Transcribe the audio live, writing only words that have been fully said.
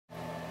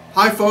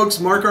Hi folks,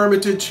 Mark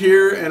Armitage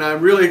here, and I'm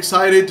really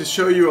excited to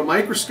show you a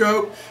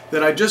microscope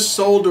that I just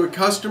sold to a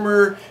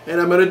customer, and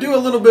I'm going to do a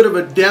little bit of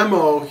a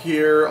demo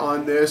here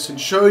on this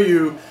and show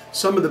you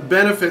some of the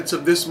benefits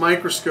of this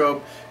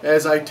microscope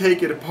as I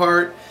take it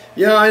apart.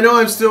 Yeah, I know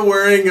I'm still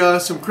wearing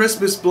some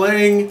Christmas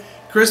bling.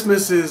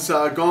 Christmas is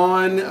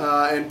gone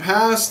and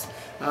past.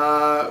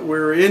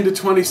 We're into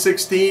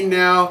 2016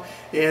 now,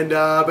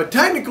 but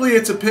technically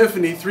it's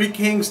Epiphany, Three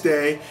Kings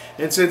Day,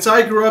 and since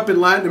I grew up in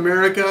Latin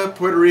America,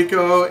 Puerto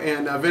Rico,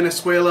 and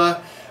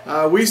Venezuela,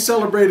 we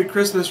celebrated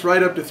Christmas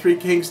right up to Three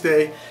Kings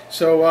Day.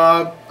 So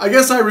I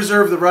guess I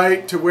reserve the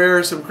right to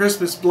wear some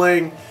Christmas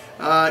bling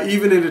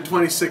even into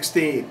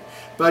 2016.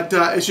 But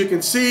as you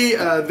can see,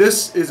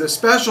 this is a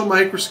special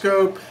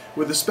microscope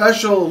with a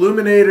special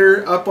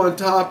illuminator up on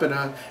top and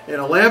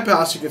a lamp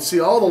house. You can see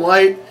all the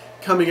light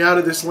coming out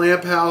of this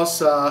lamp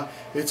house.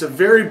 It's a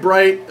very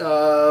bright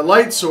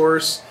light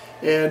source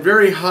and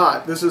very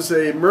hot. This is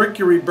a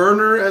mercury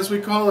burner, as we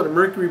call it, a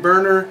mercury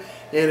burner,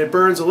 and it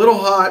burns a little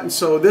hot, and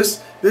so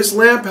this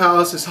lamp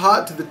house is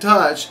hot to the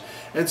touch.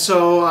 And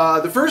so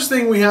the first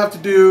thing we have to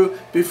do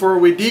before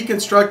we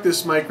deconstruct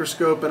this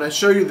microscope, and I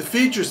show you the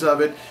features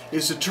of it,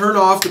 is to turn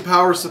off the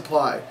power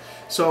supply.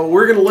 So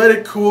we're going to let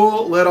it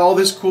cool, let all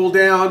this cool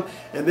down,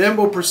 and then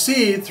we'll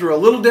proceed through a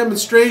little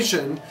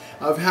demonstration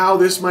of how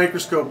this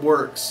microscope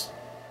works.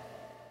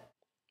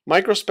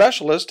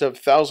 Microspecialist of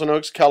Thousand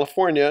Oaks,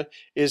 California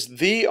is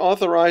the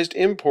authorized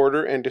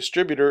importer and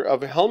distributor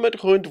of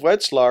Helmut Hund of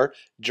Wetzlar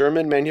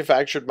German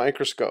manufactured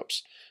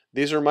microscopes.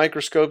 These are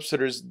microscopes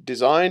that are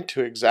designed to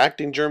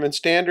exacting German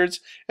standards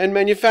and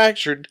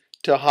manufactured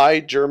to high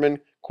German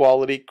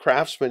quality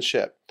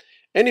craftsmanship.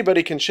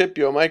 Anybody can ship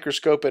you a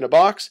microscope in a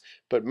box,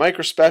 but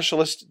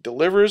Microspecialist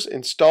delivers,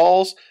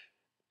 installs,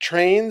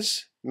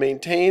 trains,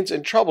 maintains,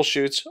 and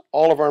troubleshoots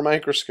all of our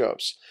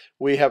microscopes.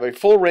 We have a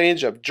full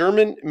range of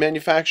German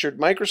manufactured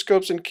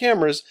microscopes and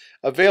cameras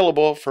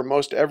available for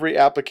most every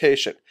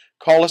application.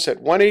 Call us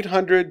at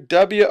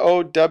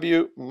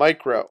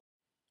 1-800-WOW-MICRO.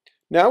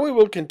 Now we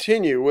will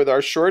continue with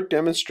our short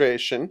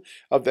demonstration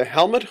of the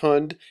Helmut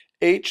Hund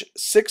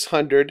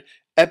H600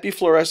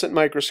 Epi-Fluorescent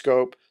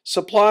microscope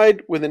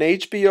supplied with an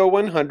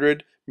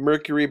HBO100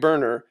 mercury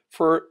burner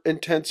for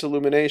intense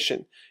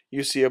illumination.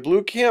 You see a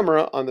blue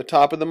camera on the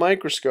top of the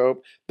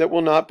microscope that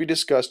will not be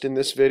discussed in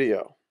this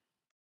video.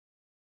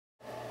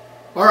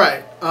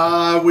 Alright,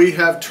 we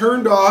have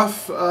turned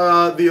off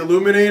the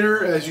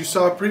illuminator as you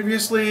saw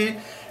previously,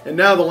 and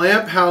now the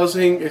lamp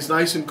housing is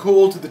nice and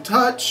cool to the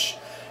touch,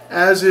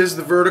 as is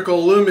the vertical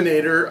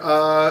illuminator,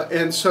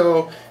 and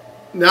so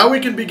now we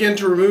can begin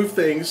to remove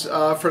things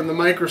from the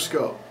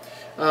microscope.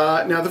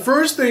 Now the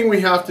first thing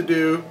we have to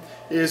do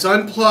is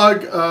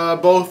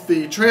unplug both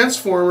the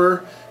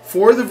transformer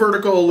for the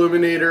vertical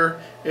illuminator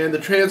and the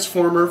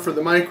transformer for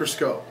the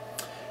microscope.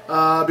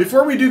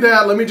 Before we do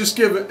that, let me just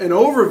give an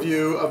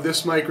overview of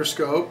this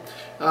microscope.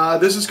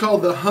 This is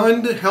called the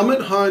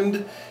Helmut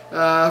Hund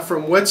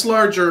from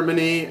Wetzlar,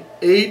 Germany,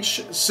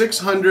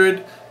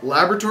 H600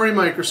 laboratory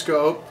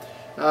microscope.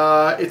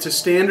 It's a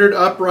standard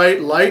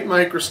upright light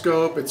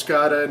microscope. It's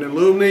got an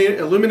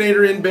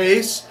illuminator in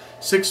base,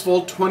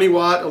 6-volt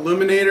 20-watt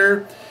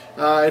illuminator.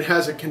 It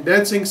has a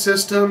condensing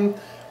system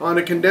on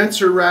a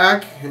condenser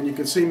rack, and you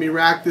can see me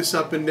rack this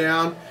up and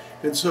down.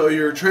 And so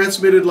your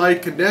transmitted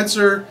light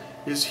condenser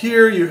is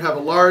here. You have a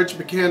large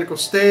mechanical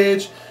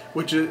stage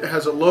which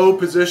has a low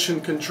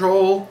position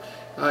control.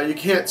 You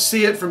can't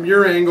see it from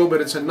your angle, but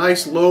it's a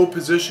nice low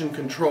position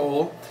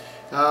control.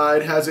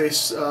 It has a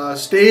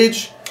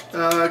stage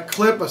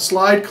clip, a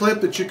slide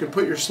clip that you can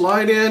put your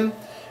slide in,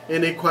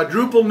 and a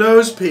quadruple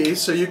nose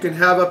piece, so you can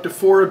have up to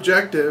 4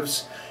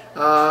 objectives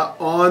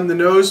on the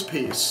nose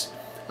piece.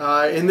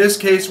 In this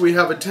case we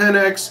have a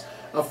 10x,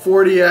 a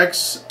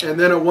 40x, and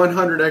then a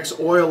 100x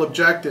oil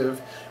objective,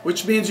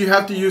 which means you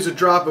have to use a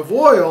drop of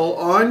oil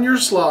on your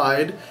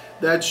slide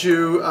that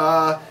you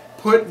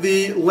put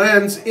the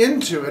lens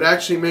into. It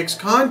actually makes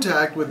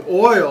contact with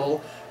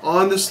oil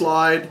on the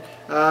slide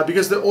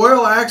because the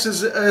oil acts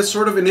as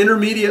sort of an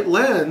intermediate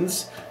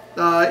lens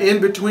in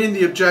between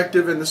the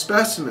objective and the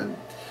specimen.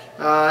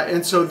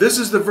 And so this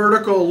is the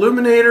vertical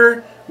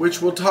illuminator,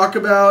 which we'll talk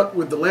about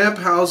with the lamp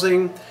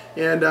housing.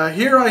 And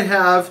here I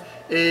have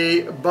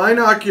a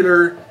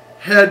binocular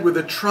head with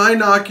a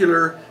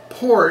trinocular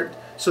port.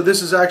 So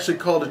this is actually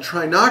called a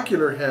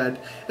trinocular head.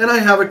 And I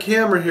have a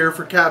camera here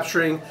for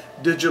capturing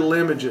digital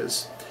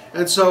images.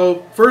 And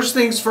so first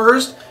things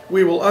first,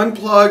 we will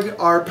unplug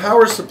our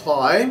power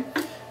supply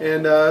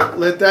and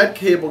let that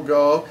cable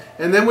go.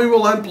 And then we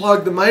will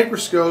unplug the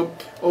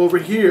microscope over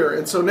here.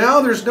 And so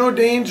now there's no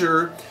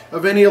danger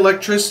of any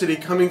electricity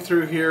coming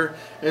through here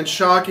and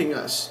shocking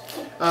us.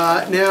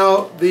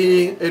 Now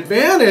the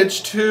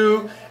advantage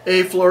to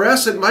a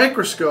fluorescent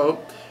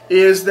microscope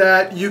is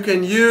that you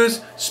can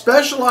use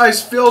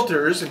specialized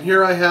filters, and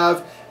here I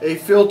have a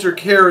filter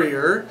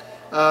carrier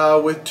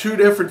with 2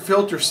 different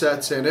filter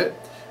sets in it.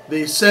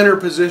 The center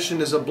position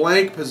is a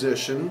blank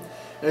position,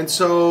 and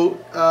so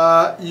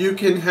you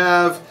can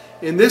have,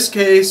 in this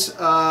case,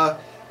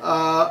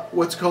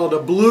 what's called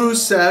a blue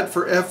set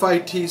for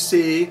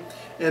FITC,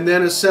 and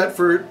then a set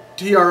for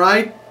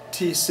TRITC.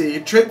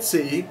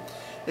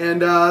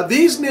 And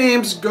these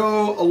names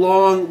go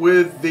along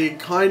with the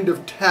kind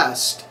of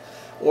test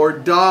or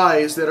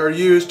dyes that are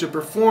used to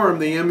perform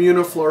the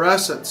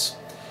immunofluorescence.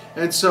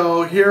 And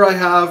so here I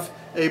have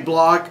a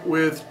block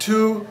with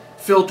 2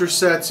 filter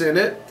sets in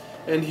it,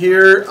 and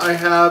here I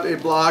have a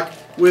block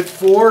with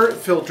 4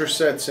 filter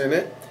sets in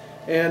it.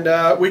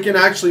 And we can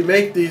actually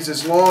make these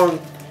as long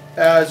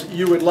as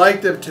you would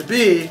like them to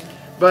be,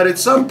 but at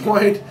some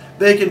point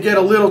they can get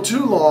a little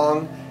too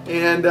long,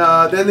 and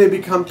then they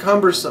become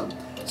cumbersome.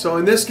 So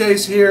in this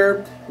case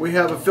here we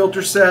have a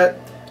filter set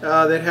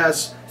that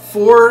has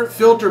 4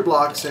 filter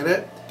blocks in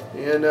it,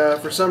 and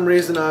for some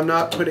reason I'm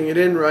not putting it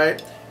in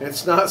right.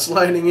 It's not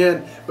sliding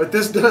in, but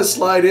this does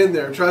slide in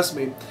there, trust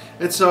me.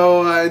 And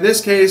so in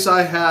this case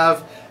I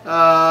have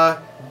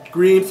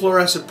green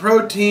fluorescent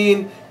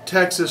protein,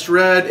 Texas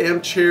red,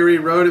 M cherry,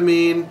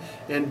 rhodamine,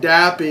 and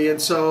DAPI.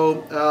 And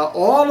so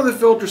all of the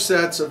filter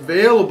sets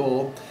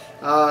available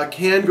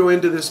can go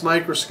into this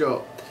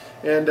microscope.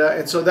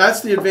 And so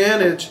that's the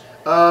advantage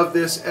of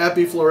this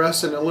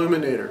Epi-Fluorescent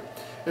illuminator.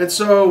 And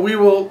so we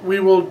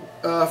will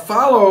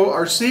follow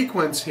our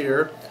sequence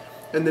here.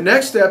 And the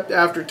next step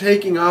after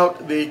taking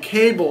out the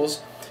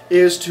cables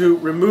is to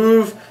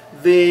remove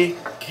the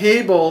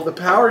cable, the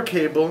power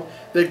cable,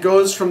 that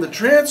goes from the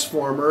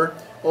transformer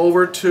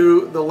over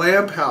to the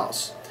lamp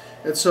house.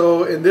 And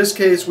so in this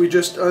case we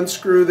just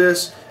unscrew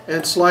this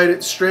and slide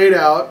it straight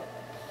out.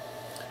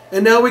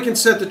 And now we can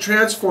set the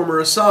transformer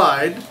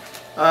aside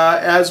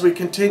as we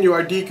continue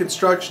our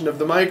deconstruction of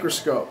the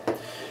microscope.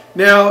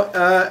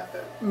 Now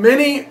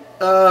many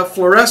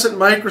fluorescent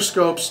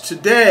microscopes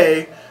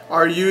today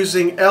are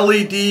using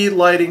LED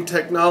lighting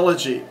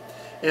technology,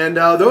 and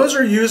those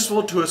are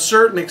useful to a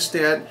certain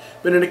extent,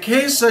 but in a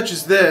case such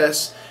as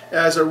this,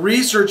 as a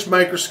research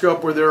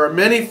microscope where there are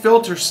many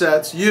filter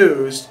sets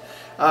used,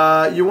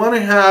 you want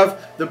to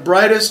have the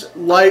brightest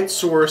light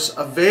source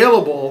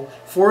available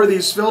for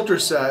these filter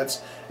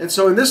sets. And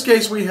so in this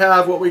case we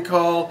have what we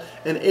call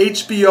an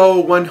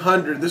HBO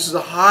 100. This is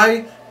a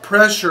high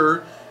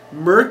pressure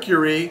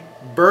mercury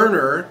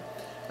burner.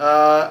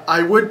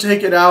 I would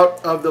take it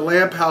out of the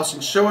lamp house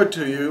and show it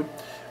to you,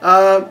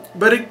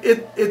 but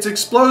it's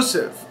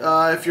explosive.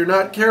 If you're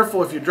not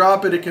careful, if you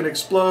drop it, it can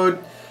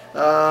explode.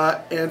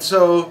 And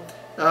so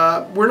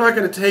we're not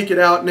going to take it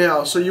out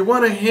now. So you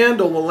want to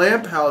handle the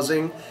lamp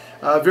housing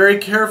very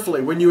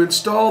carefully. When you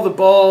install the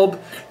bulb,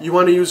 you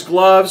want to use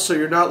gloves so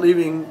you're not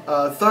leaving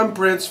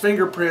thumbprints,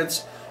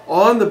 fingerprints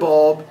on the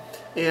bulb.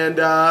 And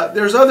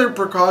there's other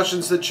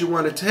precautions that you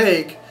want to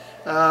take.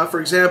 For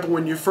example,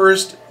 when you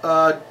first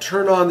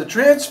turn on the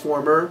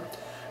transformer,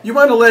 you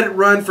want to let it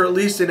run for at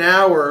least an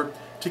hour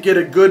to get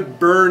a good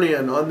burn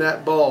in on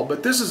that bulb.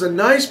 But this is a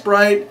nice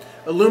bright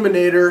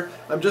illuminator.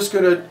 I'm just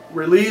going to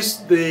release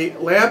the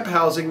lamp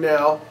housing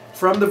now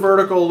from the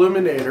vertical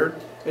illuminator,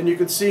 and you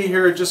can see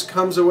here it just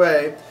comes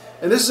away.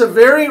 And this is a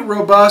very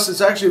robust, it's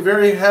actually a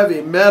very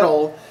heavy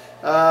metal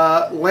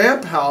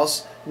lamp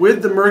house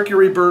with the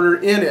mercury burner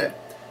in it.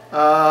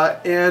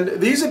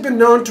 And these have been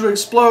known to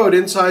explode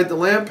inside the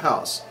lamp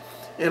house.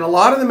 And a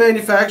lot of the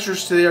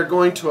manufacturers today are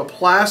going to a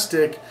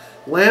plastic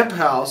lamp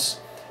house.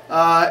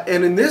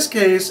 And in this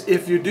case,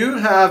 if you do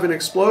have an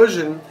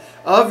explosion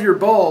of your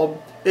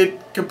bulb,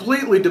 it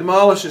completely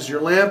demolishes your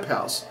lamp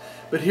house.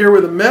 But here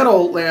with a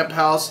metal lamp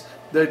house,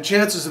 the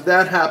chances of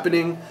that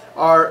happening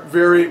are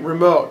very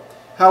remote.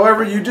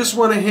 However, you just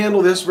want to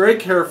handle this very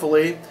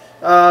carefully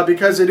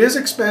because it is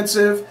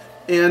expensive,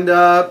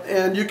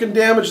 and you can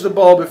damage the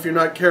bulb if you're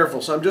not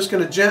careful. So I'm just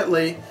going to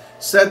gently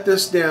set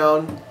this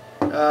down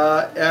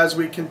as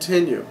we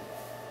continue.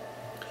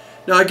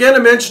 Now again, I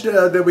mentioned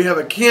that we have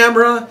a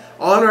camera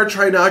on our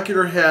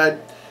trinocular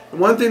head. And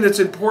one thing that's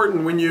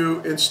important when you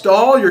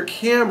install your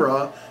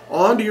camera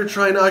onto your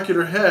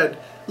trinocular head,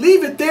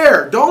 leave it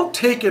there. Don't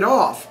take it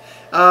off.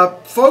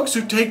 Folks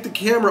who take the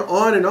camera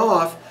on and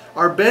off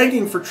are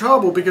begging for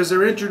trouble because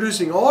they're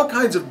introducing all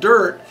kinds of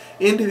dirt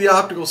into the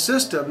optical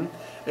system.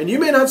 And you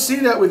may not see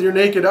that with your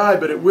naked eye,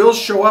 but it will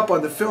show up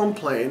on the film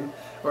plane,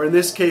 or in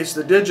this case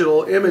the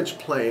digital image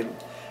plane.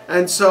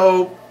 And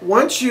so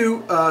once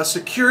you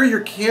secure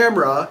your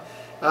camera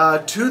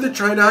to the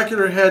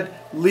trinocular head,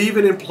 leave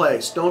it in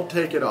place. Don't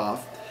take it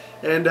off.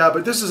 And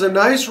but this is a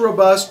nice,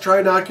 robust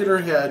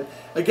trinocular head.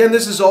 Again,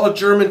 this is all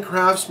German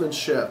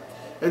craftsmanship.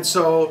 And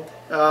so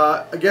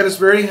again, it's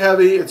very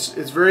heavy. It's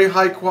very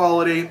high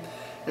quality.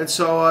 And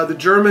so the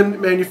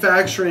German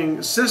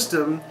manufacturing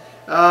system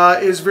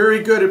is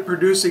very good at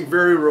producing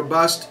very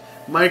robust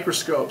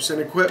microscopes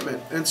and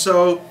equipment. And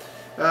so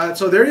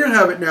so there you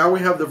have it now. We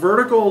have the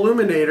vertical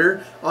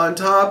illuminator on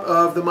top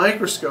of the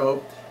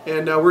microscope,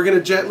 and we're going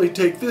to gently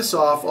take this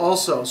off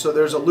also. So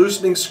there's a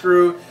loosening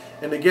screw,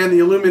 and again the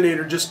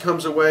illuminator just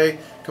comes away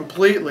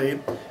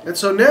completely. And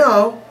so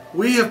now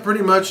we have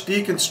pretty much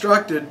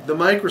deconstructed the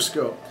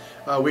microscope.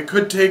 We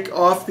could take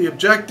off the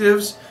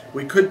objectives,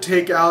 we could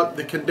take out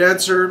the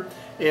condenser,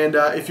 and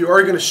if you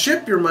are going to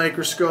ship your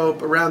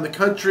microscope around the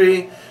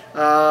country,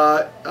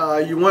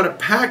 you want to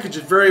package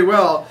it very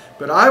well,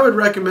 but I would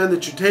recommend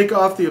that you take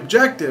off the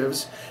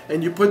objectives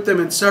and you put them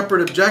in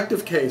separate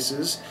objective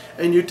cases,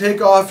 and you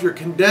take off your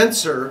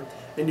condenser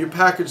and you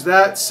package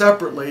that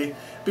separately,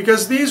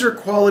 because these are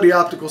quality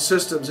optical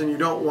systems and you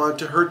don't want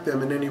to hurt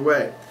them in any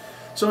way.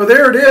 So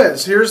there it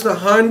is. Here's the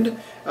Hund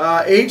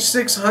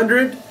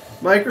H600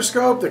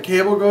 microscope. The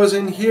cable goes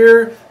in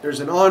here. There's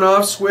an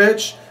on-off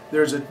switch.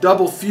 There's a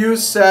double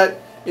fuse set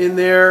in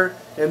there,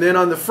 and then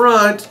on the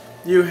front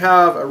you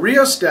have a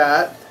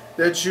rheostat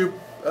that you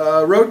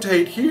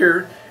rotate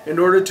here in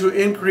order to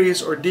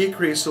increase or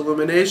decrease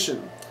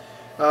illumination.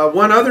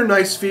 One other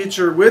nice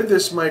feature with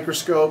this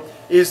microscope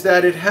is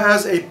that it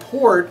has a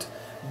port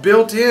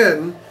built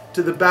in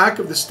to the back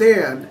of the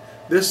stand.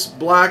 This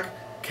black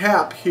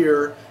cap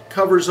here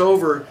covers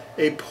over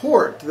a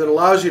port that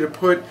allows you to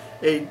put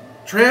a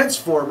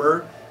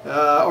transformer,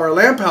 or a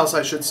lamp house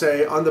I should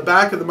say, on the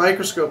back of the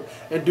microscope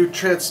and do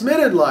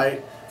transmitted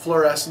light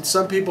fluorescence.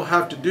 Some people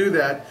have to do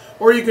that.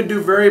 Or you can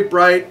do very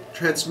bright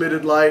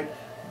transmitted light,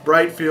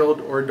 bright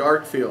field or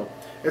dark field.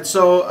 And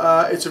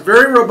so it's a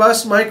very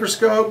robust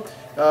microscope.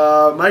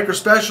 Micro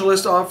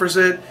Specialist offers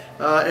it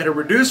at a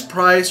reduced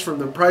price from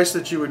the price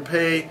that you would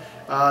pay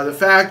the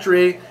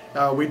factory.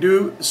 We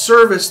do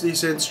service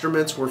these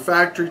instruments. We're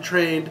factory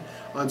trained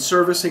on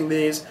servicing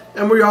these,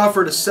 and we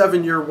offered a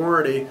 7-year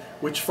warranty,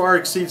 which far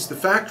exceeds the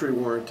factory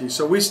warranty.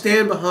 So we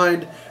stand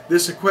behind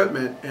this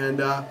equipment.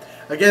 And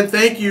again,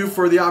 thank you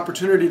for the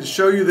opportunity to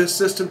show you this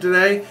system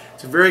today.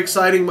 It's a very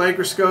exciting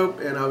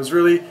microscope, and I was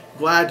really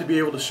glad to be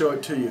able to show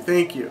it to you.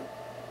 Thank you.